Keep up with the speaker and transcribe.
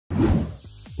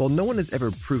While no one has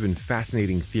ever proven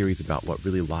fascinating theories about what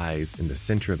really lies in the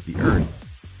center of the Earth,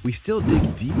 we still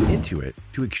dig deep into it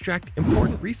to extract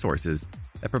important resources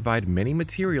that provide many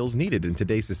materials needed in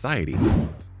today's society.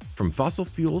 From fossil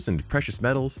fuels and precious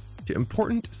metals to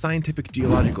important scientific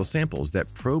geological samples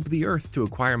that probe the Earth to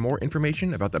acquire more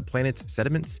information about the planet's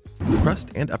sediments,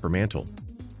 crust, and upper mantle.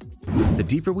 The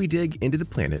deeper we dig into the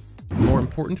planet, the more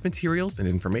important materials and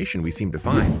information we seem to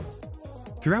find.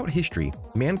 Throughout history,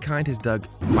 mankind has dug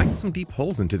quite some deep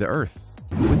holes into the Earth,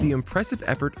 with the impressive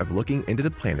effort of looking into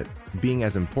the planet being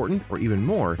as important or even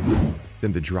more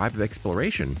than the drive of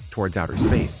exploration towards outer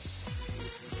space.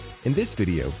 In this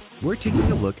video, we're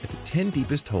taking a look at the 10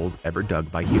 deepest holes ever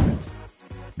dug by humans.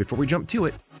 Before we jump to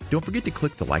it, don't forget to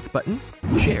click the like button,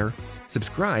 share,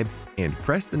 subscribe, and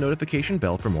press the notification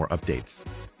bell for more updates.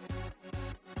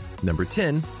 Number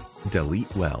 10.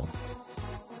 Delete Well.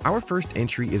 Our first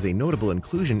entry is a notable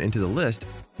inclusion into the list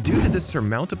due to the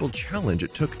surmountable challenge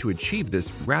it took to achieve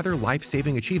this rather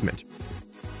life-saving achievement.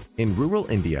 In rural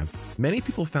India, many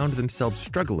people found themselves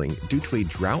struggling due to a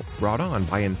drought brought on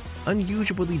by an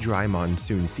unusually dry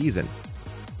monsoon season,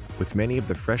 with many of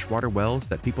the freshwater wells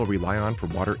that people rely on for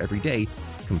water every day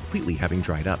completely having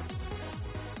dried up.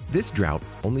 This drought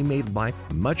only made life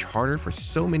much harder for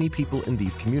so many people in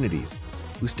these communities,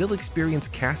 who still experience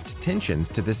caste tensions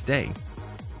to this day.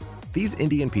 These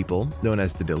Indian people, known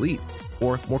as the Dalit,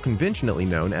 or more conventionally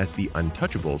known as the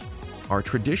Untouchables, are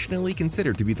traditionally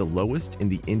considered to be the lowest in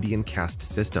the Indian caste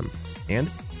system, and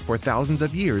for thousands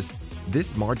of years,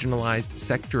 this marginalized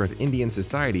sector of Indian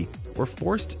society were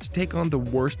forced to take on the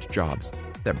worst jobs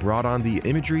that brought on the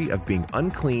imagery of being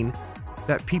unclean,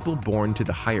 that people born to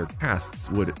the higher castes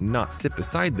would not sit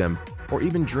beside them or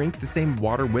even drink the same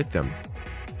water with them.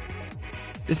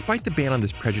 Despite the ban on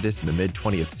this prejudice in the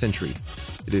mid-20th century,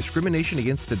 the discrimination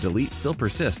against the Dalit still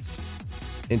persists.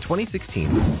 In 2016,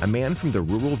 a man from the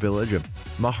rural village of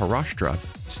Maharashtra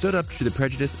stood up to the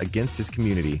prejudice against his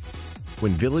community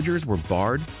when villagers were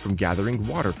barred from gathering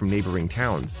water from neighboring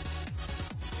towns.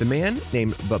 The man,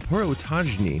 named Bapuro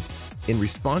Tajni, in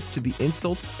response to the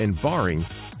insult and barring,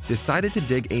 decided to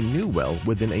dig a new well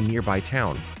within a nearby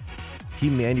town. He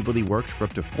manually worked for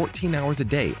up to 14 hours a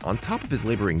day on top of his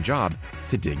laboring job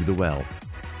to dig the well.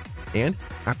 And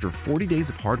after 40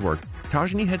 days of hard work,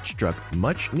 Tajni had struck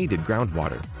much-needed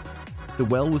groundwater. The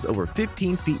well was over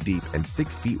 15 feet deep and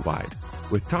 6 feet wide,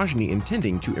 with Tajni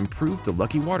intending to improve the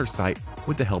lucky water site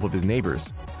with the help of his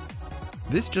neighbors.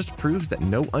 This just proves that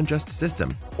no unjust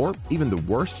system, or even the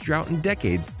worst drought in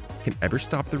decades, can ever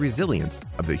stop the resilience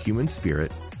of the human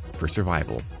spirit for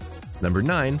survival. Number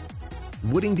 9.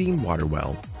 Woodingdean Water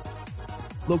Well.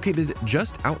 Located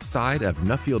just outside of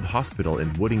Nuffield Hospital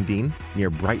in Woodingdean, near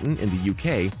Brighton in the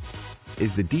UK,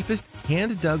 is the deepest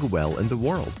hand-dug well in the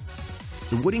world.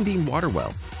 The Woodingdean Water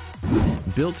Well.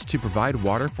 Built to provide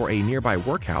water for a nearby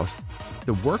workhouse,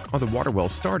 the work on the water well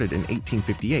started in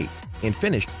 1858 and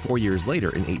finished 4 years later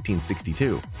in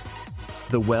 1862.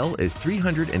 The well is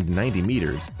 390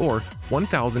 meters, or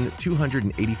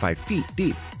 1,285 feet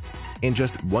deep, and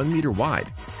just 1 meter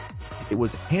wide. It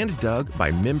was hand-dug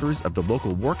by members of the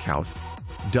local workhouse,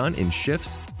 done in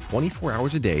shifts 24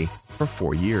 hours a day for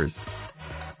 4 years.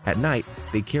 At night,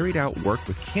 they carried out work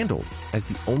with candles as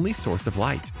the only source of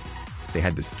light. They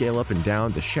had to scale up and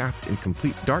down the shaft in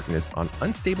complete darkness on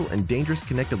unstable and dangerous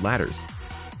connected ladders.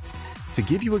 To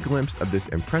give you a glimpse of this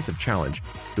impressive challenge,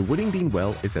 the Woodingdean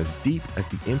Well is as deep as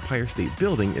the Empire State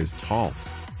Building is tall,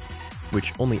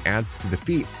 which only adds to the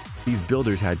feat these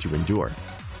builders had to endure.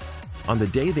 On the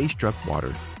day they struck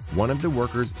water, one of the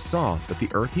workers saw that the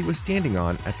earth he was standing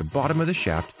on at the bottom of the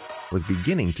shaft was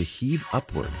beginning to heave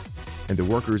upwards, and the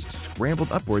workers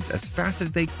scrambled upwards as fast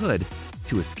as they could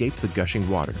to escape the gushing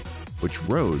water, which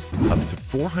rose up to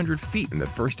 400 feet in the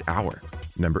first hour.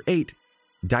 Number 8.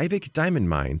 Diavik Diamond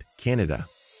Mine, Canada.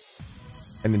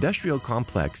 An industrial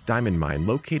complex diamond mine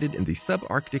located in the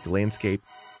subarctic landscape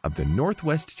of the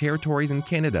Northwest Territories in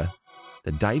Canada,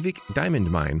 the Diavik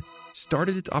Diamond Mine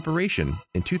started its operation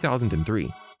in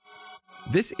 2003.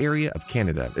 This area of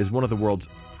Canada is one of the world's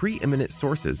preeminent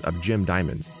sources of gem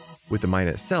diamonds, with the mine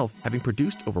itself having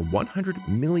produced over 100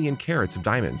 million carats of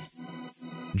diamonds.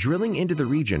 Drilling into the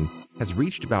region has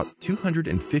reached about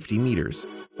 250 meters,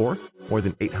 or more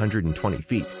than 820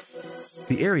 feet.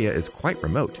 The area is quite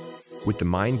remote, with the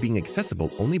mine being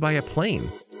accessible only by a plane,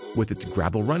 with its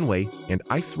gravel runway and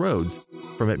ice roads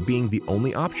from it being the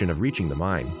only option of reaching the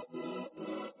mine.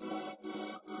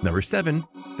 Number 7.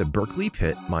 The Berkeley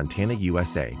Pit, Montana,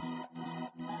 USA.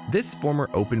 This former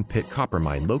open-pit copper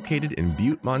mine located in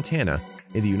Butte, Montana,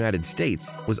 in the United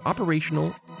States was operational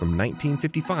from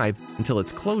 1955 until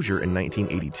its closure in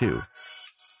 1982.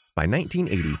 By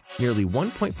 1980, nearly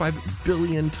 1.5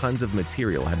 billion tons of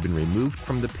material had been removed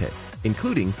from the pit,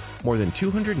 including more than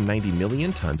 290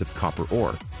 million tons of copper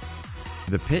ore.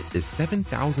 The pit is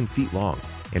 7,000 feet long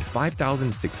and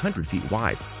 5,600 feet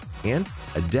wide, and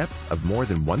a depth of more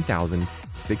than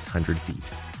 1,600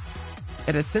 feet.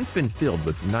 It has since been filled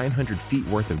with 900 feet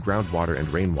worth of groundwater and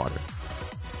rainwater.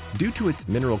 Due to its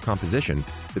mineral composition,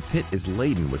 the pit is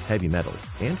laden with heavy metals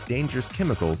and dangerous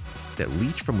chemicals that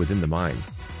leach from within the mine.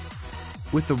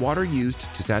 With the water used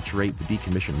to saturate the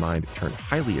decommissioned mine turned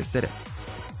highly acidic.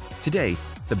 Today,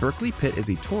 the Berkeley Pit is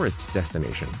a tourist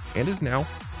destination and is now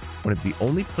one of the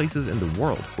only places in the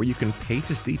world where you can pay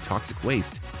to see toxic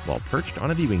waste while perched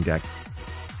on a viewing deck.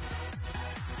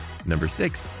 Number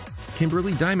 6.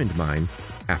 Kimberley Diamond Mine,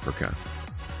 Africa.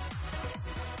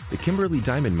 The Kimberley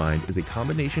Diamond Mine is a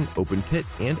combination open pit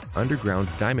and underground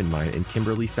diamond mine in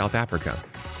Kimberley, South Africa.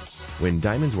 When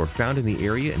diamonds were found in the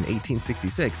area in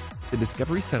 1866, the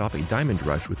discovery set off a diamond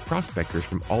rush with prospectors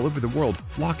from all over the world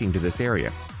flocking to this area.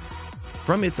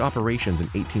 From its operations in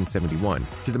 1871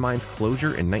 to the mine's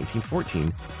closure in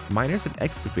 1914, miners had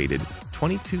excavated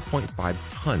 22.5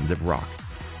 tons of rock,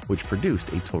 which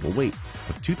produced a total weight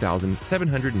of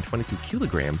 2,722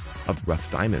 kilograms of rough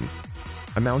diamonds,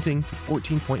 amounting to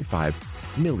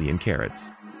 14.5 million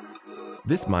carats.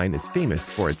 This mine is famous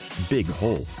for its big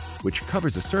hole, which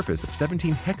covers a surface of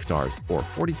 17 hectares or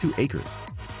 42 acres,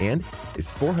 and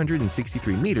is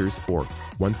 463 meters or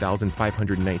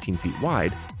 1,519 feet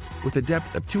wide, with a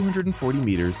depth of 240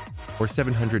 meters or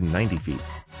 790 feet.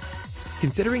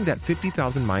 Considering that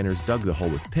 50,000 miners dug the hole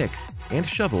with picks and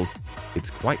shovels, it's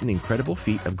quite an incredible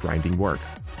feat of grinding work.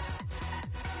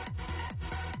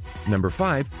 Number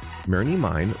 5. Mirny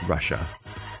Mine, Russia.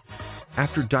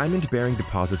 After diamond-bearing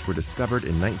deposits were discovered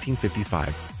in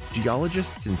 1955,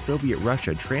 geologists in Soviet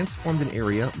Russia transformed an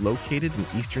area located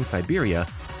in eastern Siberia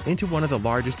into one of the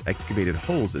largest excavated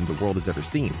holes the world has ever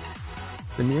seen.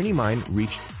 The Mirny Mine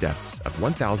reached depths of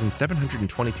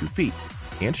 1,722 feet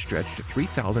and stretched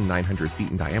 3,900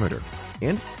 feet in diameter,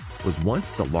 and was once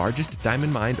the largest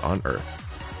diamond mine on Earth.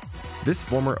 This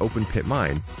former open-pit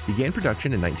mine began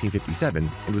production in 1957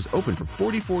 and was open for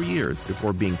 44 years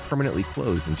before being permanently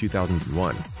closed in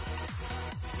 2001.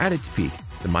 At its peak,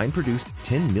 the mine produced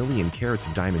 10 million carats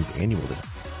of diamonds annually.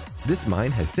 This mine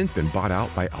has since been bought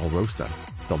out by Alrosa,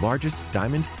 the largest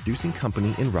diamond-producing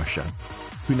company in Russia,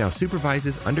 who now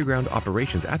supervises underground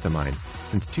operations at the mine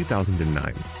since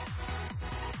 2009.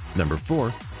 Number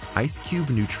 4. Ice Cube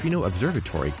Neutrino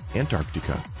Observatory,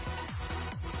 Antarctica.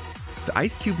 The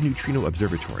Ice Cube Neutrino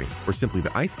Observatory, or simply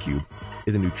the Ice Cube,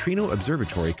 is a neutrino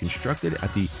observatory constructed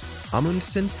at the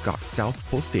Amundsen Scott South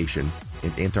Pole Station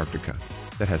in Antarctica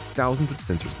that has thousands of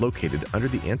sensors located under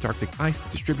the Antarctic ice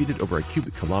distributed over a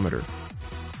cubic kilometer.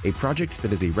 A project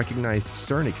that is a recognized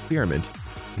CERN experiment,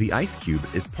 the Ice Cube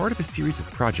is part of a series of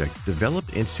projects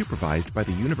developed and supervised by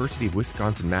the University of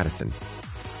Wisconsin-Madison.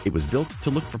 It was built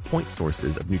to look for point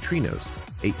sources of neutrinos,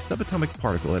 a subatomic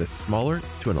particle that is smaller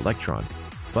to an electron,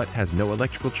 but has no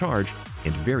electrical charge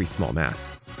and very small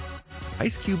mass.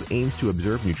 Ice Cube aims to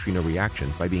observe neutrino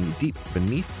reactions by being deep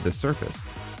beneath the surface,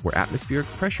 where atmospheric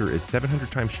pressure is 700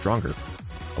 times stronger,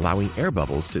 allowing air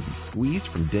bubbles to be squeezed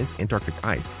from dense Antarctic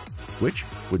ice, which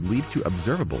would lead to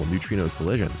observable neutrino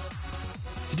collisions.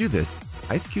 To do this,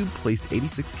 Ice Cube placed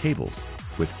 86 cables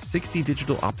with 60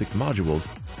 digital optic modules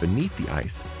beneath the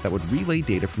ice that would relay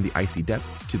data from the icy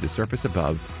depths to the surface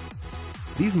above.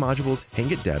 These modules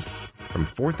hang at depths from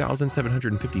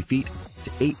 4,750 feet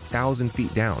to 8,000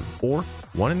 feet down, or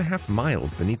 1.5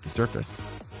 miles beneath the surface.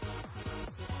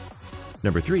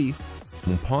 Number 3.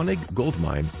 Mponeng Gold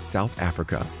Mine, South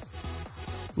Africa.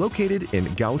 Located in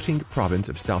Gauteng province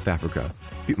of South Africa,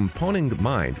 the Mponeng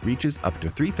mine reaches up to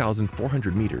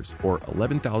 3,400 meters, or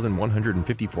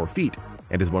 11,154 feet,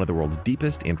 and is one of the world's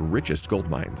deepest and richest gold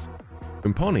mines.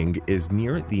 Mponeng is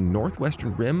near the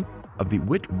northwestern rim of the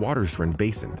Witwatersrand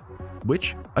Basin,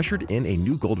 which ushered in a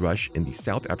new gold rush in the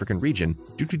South African region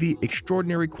due to the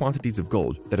extraordinary quantities of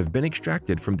gold that have been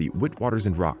extracted from the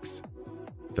Witwatersrand rocks.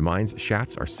 The mine's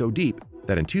shafts are so deep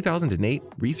that in 2008,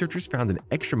 researchers found an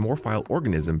extramorphile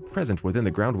organism present within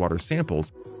the groundwater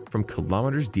samples from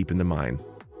kilometers deep in the mine.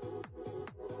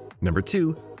 Number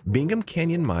 2. Bingham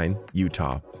Canyon Mine,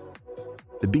 Utah.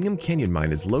 The Bingham Canyon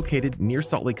Mine is located near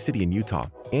Salt Lake City in Utah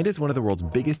and is one of the world's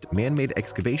biggest man-made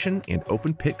excavation and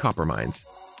open-pit copper mines.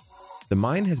 The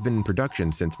mine has been in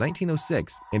production since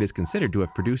 1906 and is considered to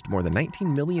have produced more than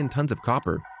 19 million tons of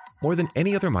copper, more than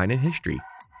any other mine in history.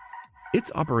 Its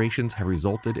operations have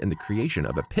resulted in the creation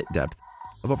of a pit depth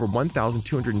of over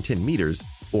 1,210 meters,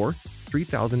 or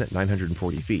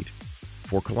 3,940 feet,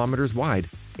 4 kilometers wide,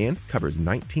 and covers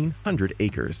 1,900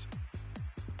 acres.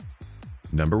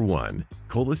 Number 1.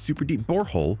 Kola Superdeep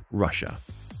Borehole, Russia.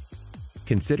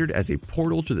 Considered as a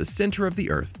portal to the center of the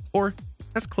Earth, or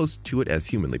as close to it as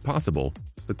humanly possible,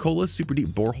 the Kola Superdeep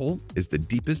Borehole is the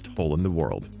deepest hole in the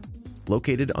world.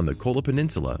 Located on the Kola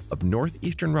Peninsula of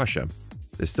northeastern Russia,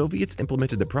 the Soviets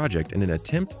implemented the project in an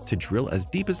attempt to drill as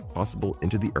deep as possible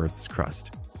into the Earth's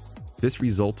crust. This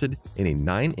resulted in a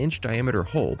 9-inch diameter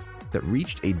hole that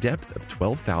reached a depth of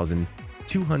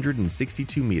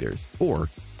 12,262 meters, or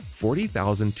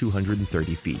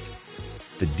 40,230 feet,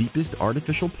 the deepest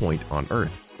artificial point on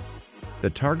Earth. The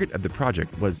target of the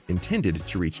project was intended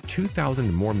to reach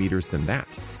 2,000 more meters than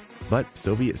that, but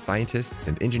Soviet scientists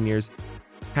and engineers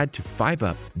had to 5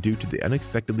 up due to the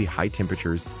unexpectedly high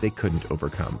temperatures they couldn't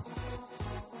overcome.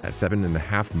 At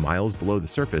 7.5 miles below the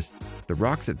surface, the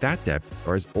rocks at that depth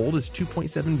are as old as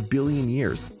 2.7 billion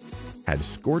years, had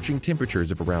scorching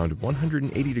temperatures of around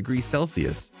 180 degrees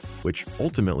Celsius, which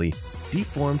ultimately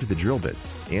deformed the drill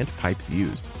bits and pipes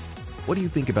used. What do you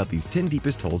think about these 10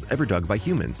 deepest holes ever dug by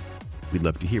humans? We'd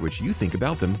love to hear what you think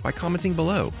about them by commenting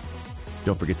below.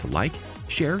 Don't forget to like,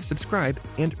 share, subscribe,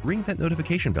 and ring that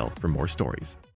notification bell for more stories.